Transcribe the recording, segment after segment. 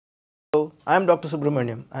I am Dr.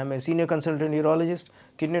 Subramanyam. I am a senior consultant urologist,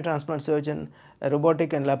 kidney transplant surgeon, a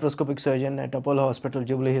robotic and laparoscopic surgeon at Apollo Hospital,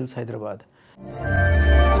 Jubilee Hills, Hyderabad.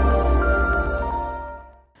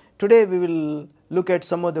 Today we will look at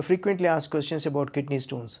some of the frequently asked questions about kidney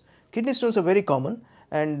stones. Kidney stones are very common,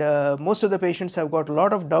 and most of the patients have got a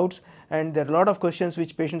lot of doubts, and there are a lot of questions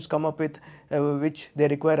which patients come up with which they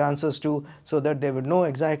require answers to, so that they would know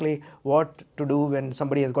exactly what to do when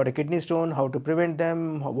somebody has got a kidney stone, how to prevent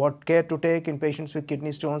them, what care to take in patients with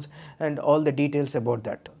kidney stones, and all the details about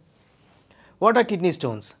that. What are kidney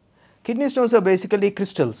stones? Kidney stones are basically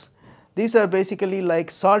crystals. These are basically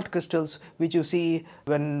like salt crystals which you see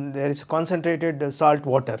when there is concentrated salt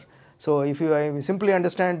water. So, if you simply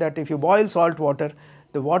understand that if you boil salt water,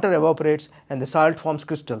 the water evaporates and the salt forms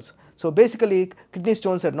crystals. So, basically kidney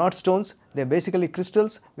stones are not stones, they are basically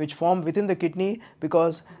crystals which form within the kidney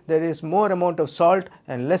because there is more amount of salt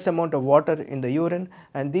and less amount of water in the urine,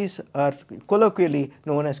 and these are colloquially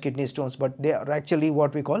known as kidney stones, but they are actually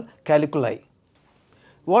what we call calculi.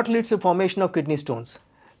 What leads to formation of kidney stones?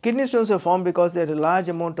 Kidney stones are formed because there is a large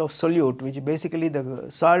amount of solute, which basically the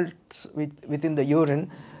salts within the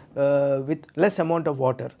urine with less amount of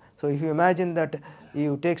water. So, if you imagine that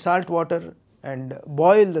you take salt water and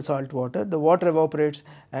boil the salt water, the water evaporates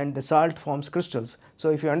and the salt forms crystals. So,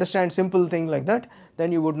 if you understand simple thing like that,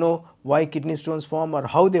 then you would know why kidney stones form or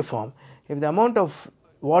how they form. If the amount of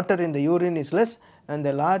water in the urine is less and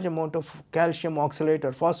the large amount of calcium oxalate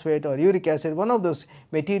or phosphate or uric acid, one of those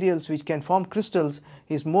materials which can form crystals,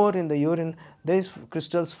 is more in the urine, these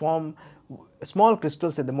crystals form small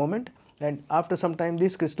crystals at the moment, and after some time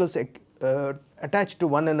these crystals attach to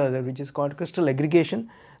one another, which is called crystal aggregation,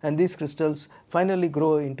 and these crystals finally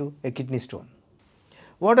grow into a kidney stone.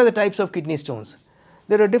 What are the types of kidney stones?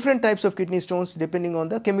 There are different types of kidney stones depending on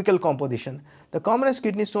the chemical composition. The commonest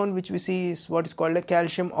kidney stone which we see is what is called a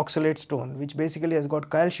calcium oxalate stone, which basically has got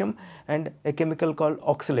calcium and a chemical called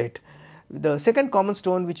oxalate. The second common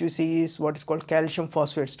stone which we see is what is called calcium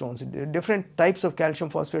phosphate stones. There are different types of calcium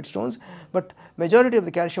phosphate stones, but majority of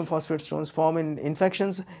the calcium phosphate stones form in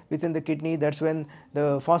infections within the kidney. That is when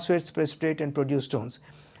the phosphates precipitate and produce stones.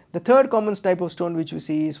 The third common type of stone which we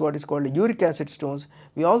see is what is called uric acid stones.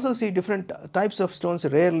 We also see different types of stones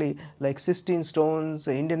rarely, like cystine stones,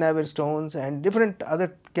 Indian Aver stones, and different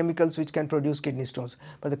other chemicals which can produce kidney stones.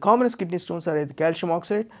 But the commonest kidney stones are either calcium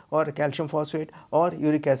oxalate or calcium phosphate or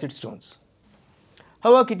uric acid stones.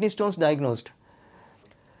 How are kidney stones diagnosed?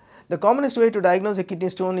 The commonest way to diagnose a kidney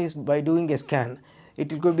stone is by doing a scan.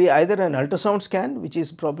 It could be either an ultrasound scan, which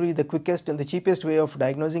is probably the quickest and the cheapest way of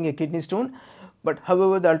diagnosing a kidney stone, but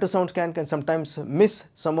however the ultrasound scan can sometimes miss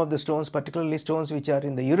some of the stones, particularly stones which are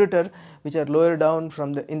in the ureter, which are lower down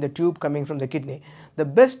from in the tube coming from the kidney. The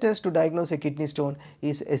best test to diagnose a kidney stone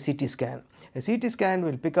is a CT scan. A CT scan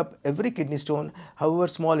will pick up every kidney stone, however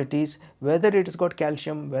small it is, whether it has got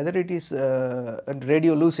calcium, whether it is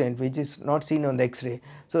radiolucent, which is not seen on the X-ray.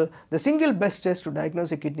 So, the single best test to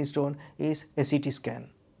diagnose a kidney stone is a CT scan.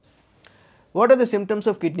 What are the symptoms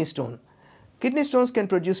of kidney stone? Kidney stones can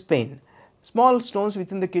produce pain. Small stones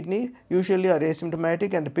within the kidney usually are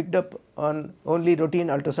asymptomatic and picked up on only routine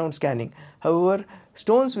ultrasound scanning. However,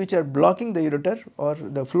 stones which are blocking the ureter or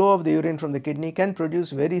the flow of the urine from the kidney can produce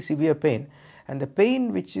very severe pain, and the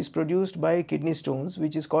pain which is produced by kidney stones,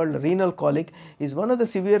 which is called renal colic, is one of the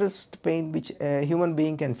severest pain which a human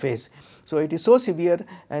being can face. So, it is so severe,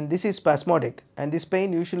 and this is spasmodic, and this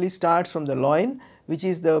pain usually starts from the loin, which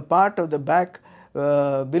is the part of the back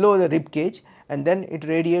below the rib cage, and then it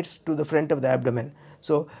radiates to the front of the abdomen.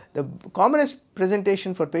 So, the commonest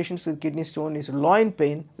presentation for patients with kidney stone is loin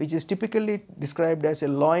pain, which is typically described as a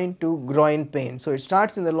loin to groin pain. So, it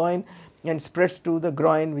starts in the loin and spreads to the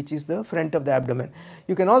groin, which is the front of the abdomen.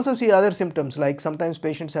 You can also see other symptoms, like sometimes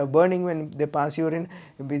patients have burning when they pass urine,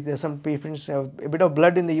 some patients have a bit of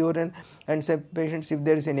blood in the urine, and some patients, if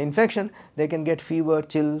there is an infection, they can get fever,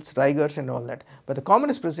 chills, rigors and all that. But the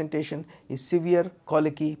commonest presentation is severe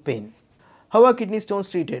colicky pain. How are kidney stones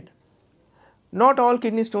treated? Not all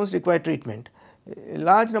kidney stones require treatment. A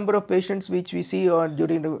large number of patients which we see or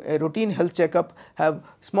during a routine health checkup have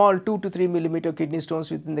small 2 to 3 millimeter kidney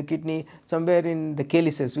stones within the kidney, somewhere in the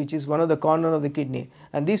calyces, which is one of the corner of the kidney,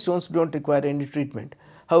 and these stones do not require any treatment.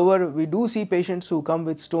 However, we do see patients who come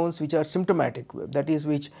with stones which are symptomatic, that is,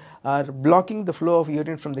 which are blocking the flow of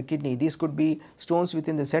urine from the kidney. These could be stones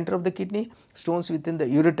within the center of the kidney, stones within the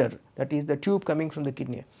ureter, that is the tube coming from the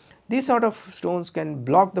kidney. These sort of stones can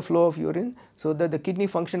block the flow of urine so that the kidney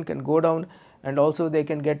function can go down, and also they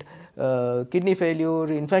can get kidney failure,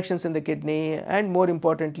 infections in the kidney, and more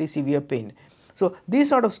importantly severe pain. So, these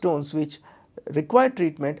sort of stones which require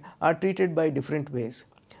treatment are treated by different ways.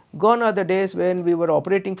 Gone are the days when we were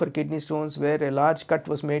operating for kidney stones, where a large cut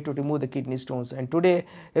was made to remove the kidney stones, and today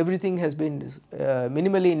everything has been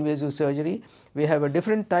minimally invasive surgery. We have a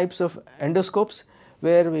different types of endoscopes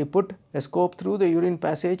where we put a scope through the urine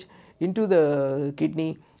passage into the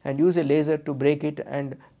kidney and use a laser to break it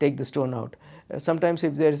and take the stone out. Sometimes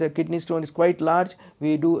if there is a kidney stone is quite large,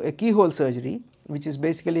 we do a keyhole surgery, which is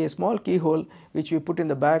basically a small keyhole which we put in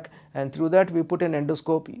the back, and through that we put an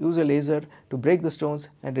endoscope, use a laser to break the stones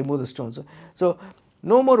and remove the stones. So,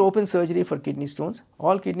 no more open surgery for kidney stones.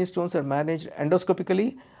 All kidney stones are managed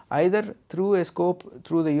endoscopically, either through a scope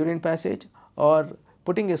through the urine passage or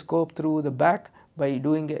putting a scope through the back by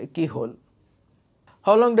doing a keyhole.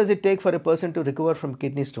 How long does it take for a person to recover from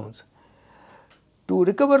kidney stones? To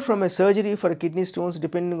recover from a surgery for a kidney stones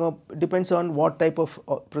depends on what type of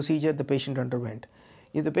procedure the patient underwent.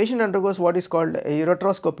 If the patient undergoes what is called a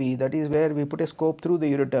ureteroscopy, that is where we put a scope through the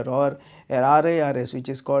ureter, or a RARS, which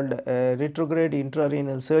is called a retrograde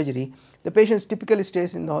intrarenal surgery, the patient typically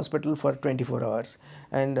stays in the hospital for 24 hours,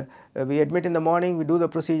 and we admit in the morning, we do the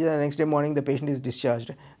procedure, and next day morning the patient is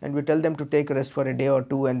discharged, and we tell them to take a rest for a day or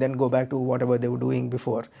two and then go back to whatever they were doing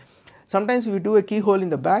before. Sometimes we do a keyhole in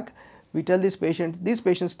the back. We tell these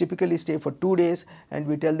patients typically stay for 2 days, and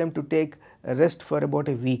we tell them to take a rest for about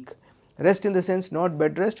a week. Rest in the sense not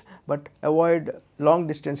bed rest, but avoid long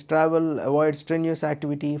distance travel, avoid strenuous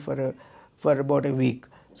activity for about a week.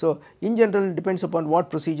 So, in general it depends upon what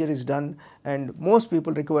procedure is done, and most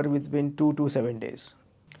people recover within 2 to 7 days.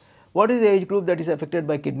 What is the age group that is affected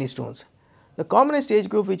by kidney stones? The commonest age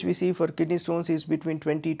group which we see for kidney stones is between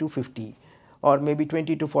 20 to 50. Or maybe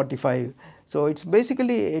 20 to 45. So, it is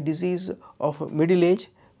basically a disease of middle age,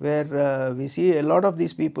 where we see a lot of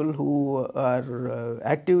these people who are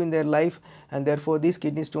active in their life, and therefore these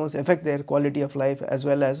kidney stones affect their quality of life as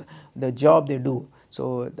well as the job they do.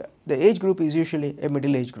 So, the age group is usually a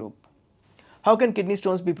middle age group. How can kidney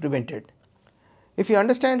stones be prevented? If you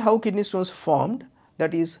understand how kidney stones formed,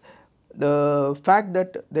 that is the fact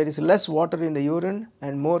that there is less water in the urine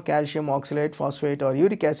and more calcium oxalate, phosphate or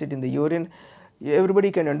uric acid in the urine,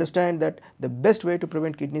 everybody can understand that the best way to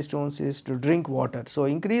prevent kidney stones is to drink water. So,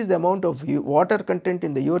 increase the amount of water content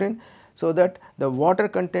in the urine, so that the water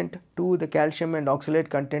content to the calcium and oxalate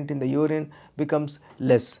content in the urine becomes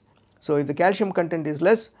less. So, if the calcium content is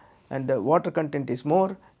less and the water content is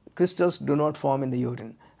more, crystals do not form in the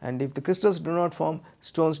urine, and if the crystals do not form,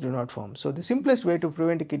 stones do not form. So, the simplest way to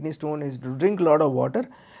prevent a kidney stone is to drink a lot of water,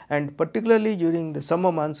 and particularly during the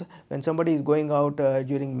summer months, when somebody is going out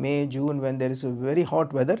during May, June, when there is a very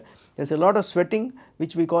hot weather, there is a lot of sweating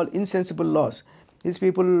which we call insensible loss. These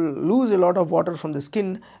people lose a lot of water from the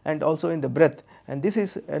skin and also in the breath, and this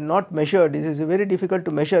is not measured. This is very difficult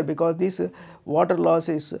to measure because this water loss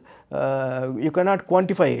is you cannot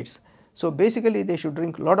quantify it. So, basically they should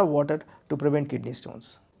drink a lot of water to prevent kidney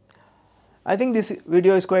stones. I think this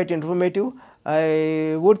video is quite informative.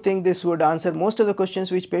 I would think this would answer most of the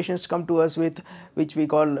questions which patients come to us with, which we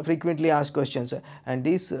call frequently asked questions, and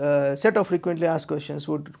this set of frequently asked questions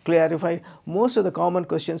would clarify most of the common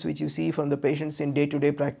questions which you see from the patients in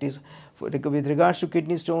day-to-day practice with regards to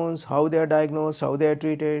kidney stones, how they are diagnosed, how they are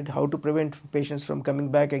treated, how to prevent patients from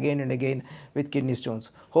coming back again and again with kidney stones.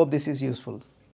 Hope this is useful.